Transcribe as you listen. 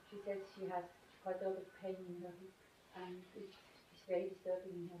says she has quite a lot of pain in her hip, and it's very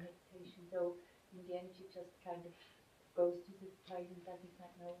disturbing in her meditation. So in the end, she just kind of goes to the pain and doesn't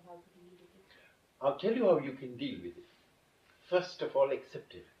know how to deal with it. I'll tell you how you can deal with it. First of all,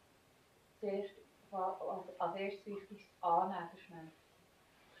 accept it. Als eerst wichtig aannemen de Schmerz.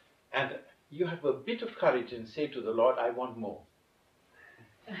 And you have a bit of courage and say to the Lord, I want more.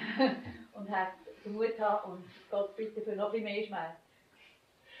 Und hat den Mut haben und Gott bitte für noch mehr Schmerz.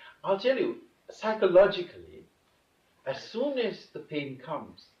 I'll tell you, psychologically, as soon as the pain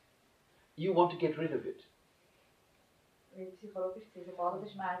comes, you want to get rid of it. Psychologisch gesehen, sobald der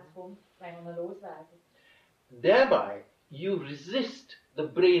Schmerz kommt, wollen wir ihn loswerden. Thereby, you resist the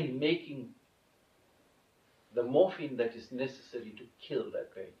brain making the morphine that is necessary to kill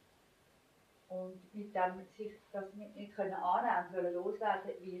that pain. Und mit dem sich das nicht können annehmen und wollen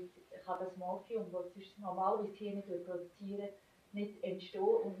loswerden, kann das Morphium, das sonst normalerweise hier nicht produzieren, nicht entstehen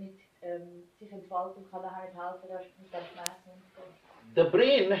und nicht sich entfalten und kann daher nicht helfen, dass mit dem Schmerz umzugehen. The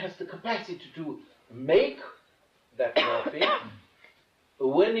brain has the capacity to make that morphine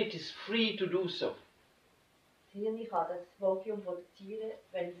when it is free to do so. Das Hirn kann das Morphium produzieren,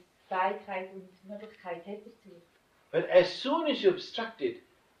 wenn es Fähigkeit und Möglichkeit hat dazu. But as soon as you obstruct it,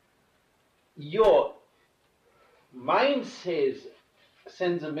 your mind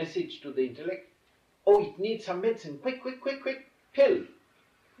sends a message to the intellect, oh, it needs some medicine, quick, pill,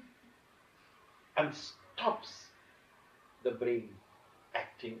 and stops the brain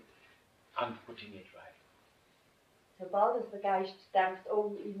acting and putting it right. Sobald der Geist denkt,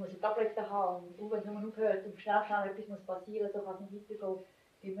 oh, ich muss eine Tablette haben, und wenn es nur aufhört und schnell etwas muss passieren, so kann es nicht weitergehen,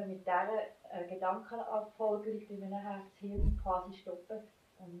 wie wir mit dieser Gedankenabfolgerung, wie wir nachher das Hirn quasi stoppen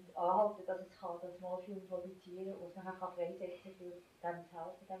und anhalten, dass es kann das Morphium produzieren und es nachher kann freisetzen für dem zu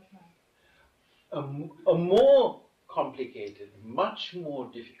helfen, dem Schmerz. A more complicated, much more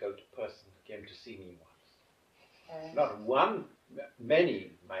difficult person came to see me once. Not one, many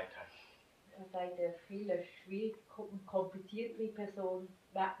in my time. Eine viele schwierig und kompliziertere Personen,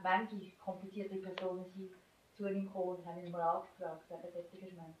 manche komplizierte Personen sind zu ihm gekommen und haben ihn mal angefragt, wegen solcher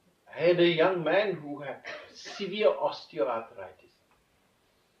Schmerzen. I had a young man who had severe osteoarthritis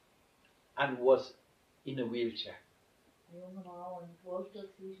and was in a wheelchair. Ein junger Mann, der im Rollstuhl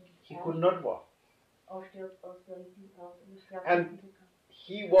war. He could not walk. Osteoarthritis. And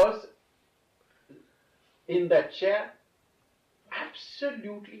he was in that chair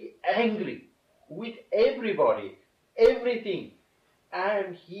absolutely angry with everybody, everything,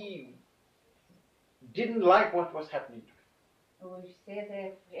 and he didn't like what was happening to him. Er war sehr,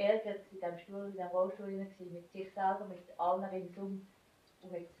 sehr verärgert in diesem Stuhl, in diesem Rollstuhl mit sich selber, mit allen ringsum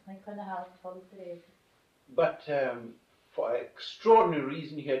und hat sich nicht helfen von der Erde. But for an extraordinary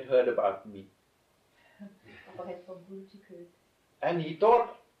reason he had heard about me. Aber er hat von Gucci gehört. And he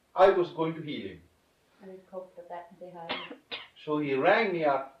thought I was going to heal him. Er hat gehofft, dass er ihn heilen. So he rang me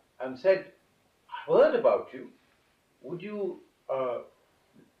up and said, I heard about you. Would you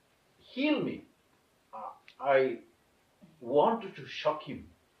heal me? I wanted to shock him.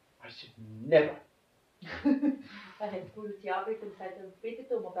 I said, never. Hat Gucci angerufen und gesagt, bitte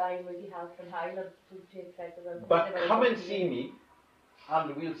du mir bei ihm, will ich helfen, heilen. Gucci hat gesagt, but come and see me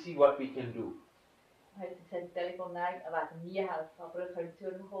and we'll see what we can do. Er hat gesagt, am Telefon, nein, er wird nie helfen, aber er könnte zu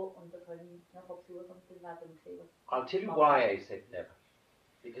ihm kommen und er könnte ihn noch besuchen und dann werden wir sehen, was I'll tell you why I said never.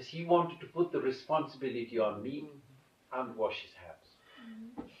 Because he wanted to put the responsibility on me and wash his hands.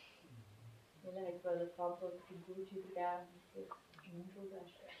 Weil er hat die Verantwortung in Gucci übergeben und sich im Unschuld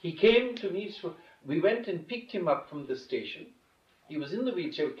waschen. He came to me, so we went and picked him up from the station. He was in the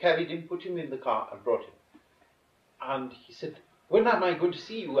wheelchair, we carried him, put him in the car and brought him. And he said, when am I going to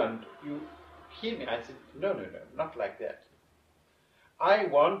see you and you heal me? I said, no, not like that. I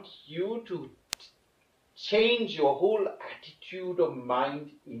want you to change your whole attitude of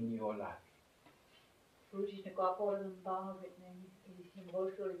mind in your life. Gucci ist nicht abgeholt am Bahnhof, hat ihn in seinem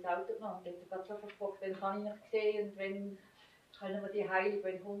Rollstuhl ins Auto genommen und hat gerade so gefragt, wenn kann ich dich sehen und wenn können wir die heilen,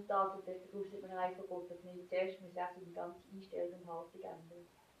 wenn kommt das und dort braucht man einfach Gott, dass wir zuerst seine ganze Einstellung und Haltung ändern.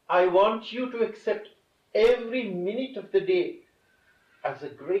 I want you to accept every minute of the day as a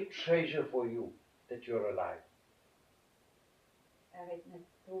great treasure for you that you're alive. Er hat ihn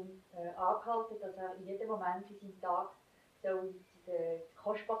darum angehalten, dass in jedem Moment in seinem Tag soll die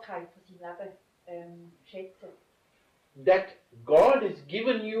Kostbarkeit von seinem Leben schätzen. That God has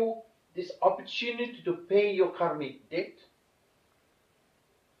given you this opportunity to pay your karmic debt.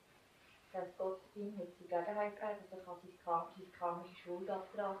 Dass Gott ihm hat die Gelegenheit gegeben, dass er seine karmische Schuld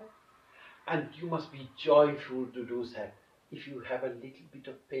abtragen. And you must be joyful to do that. If you have a little bit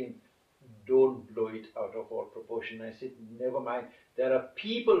of pain, don't blow it out of all proportion. I said, never mind. There are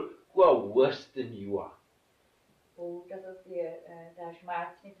people who are worse than you are. Und dass du den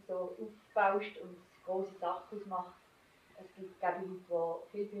Schmerz nicht so aufbaust und große Sachen ausmachst. Es gibt Leute,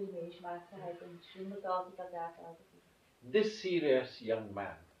 die viel mehr Schmerzen haben und schlimmer da sind als er selber. This serious young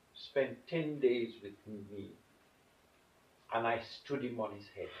man spent 10 days with me, and I stood him on his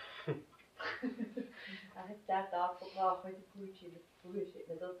head. Er hat 10 Tage verbracht mit dem Bullshit,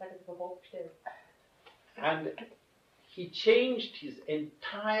 sozusagen den Kopf gestellt. And he changed his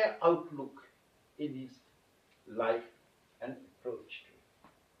entire outlook in his life and approach to it.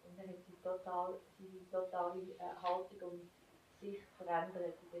 Und er hat seine totale Haltung und Sicht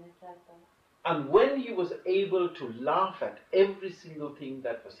verändert in diesen 10 Tagen. And when he was able to laugh at every single thing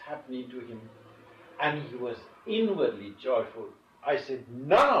that was happening to him, and he was inwardly joyful, I said,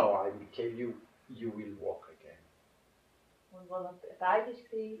 now I will tell you, you will walk again. Und als er bereit war,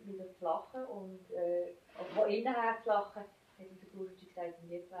 wieder zu lachen und von innen her zu lachen, hat unser Bruder gesagt,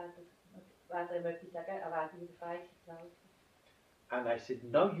 und jetzt werde er ihm etwas sagen, er werde wieder frei sein zu laufen. And I said,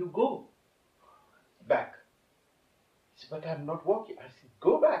 now you go back. He said, but I'm not walking. I said,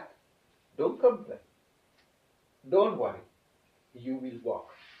 go back. Don't complain. Don't worry. You will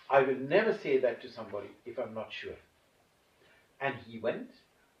walk. I will never say that to somebody if I'm not sure. And he went,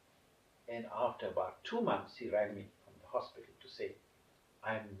 and after about 2 months, he rang me from the hospital to say,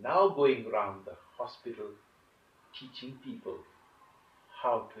 I'm now going around the hospital teaching people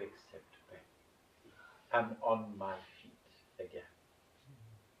how to accept pain. I'm on my feet again.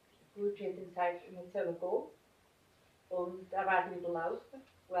 Bruder hat ihm gesagt, wir sollen gehen und er werde wieder laufen.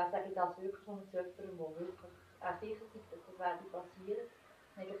 Und er sagt das wirklich von jemandem, der wirklich sicher ist, dass das werde passieren.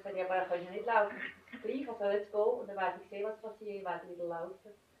 Und ich habe gesagt, ja, aber er kann ja nicht laufen. Gleich, er soll jetzt gehen und dann werde ich sehen, was passiert, ich werde wieder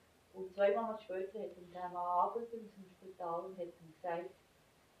laufen. Und 2 Monate später hat ihn der Mann angerufen aus dem Spital und hat ihm gesagt,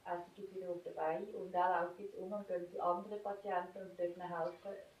 er sei jetzt wieder auf den Beinen und er läuft jetzt und gehen zu anderen Patienten und dort ihnen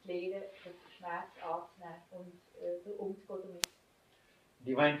helfen, zu lernen, den Schmerz anzunehmen und umzugehen damit.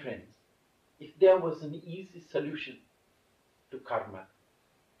 Divine friends, if there was an easy solution to karma,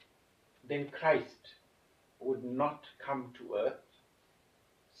 then Christ would not come to earth,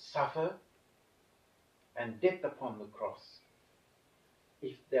 suffer, and death upon the cross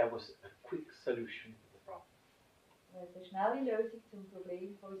if there was a quick solution to the problem. Wenn es eine schnelle Lösung zum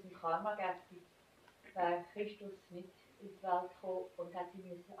Problem von unserem Karma gäbe, wäre Christus nicht in die Welt gekommen und hätte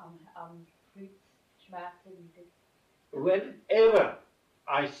müssen am Kreuz Schmerzen leiden. Whenever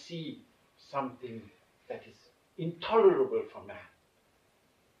I see something that is intolerable for man,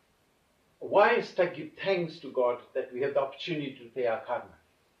 whilst I give thanks to God that we have the opportunity to pay our karma,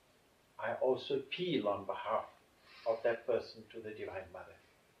 I also appeal on behalf of that person to the Divine Mother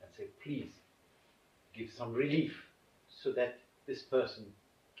and say, please give some relief so that this person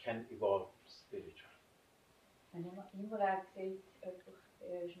can evolve spiritually. Wenn immer er sieht,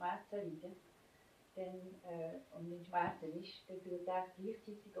 jemand Schmerzen leiden, und in Schmerzen ist, dann tut er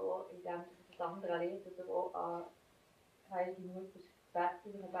gleichzeitig auch, indem er das andere lernt, oder auch an Heilige Mutter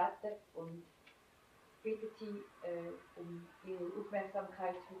beten und bittet sie um ihre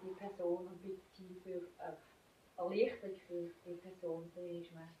Aufmerksamkeit für die Person und bittet sie für Erleichterung für die Person, für ihre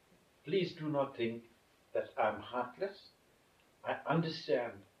Schmerzen. Please do not think that I'm heartless. I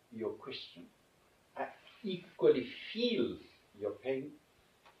understand your question. I equally feel your pain.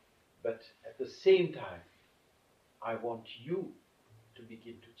 But at the same time, I want you to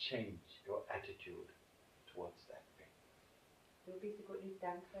begin to change your attitude towards that pain. Du bist gut nicht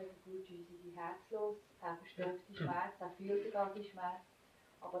denken, der Gott ist in herzlos, er versteht die Schmerz, er fühlt sogar die Schmerz,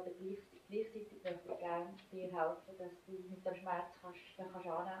 aber gleichzeitig möchte ich gerne dir helfen, dass du mit dem Schmerz kannst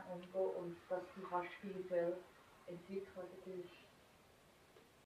annehmen, umgehen und dass du kannst spirituell entwickeln dadurch.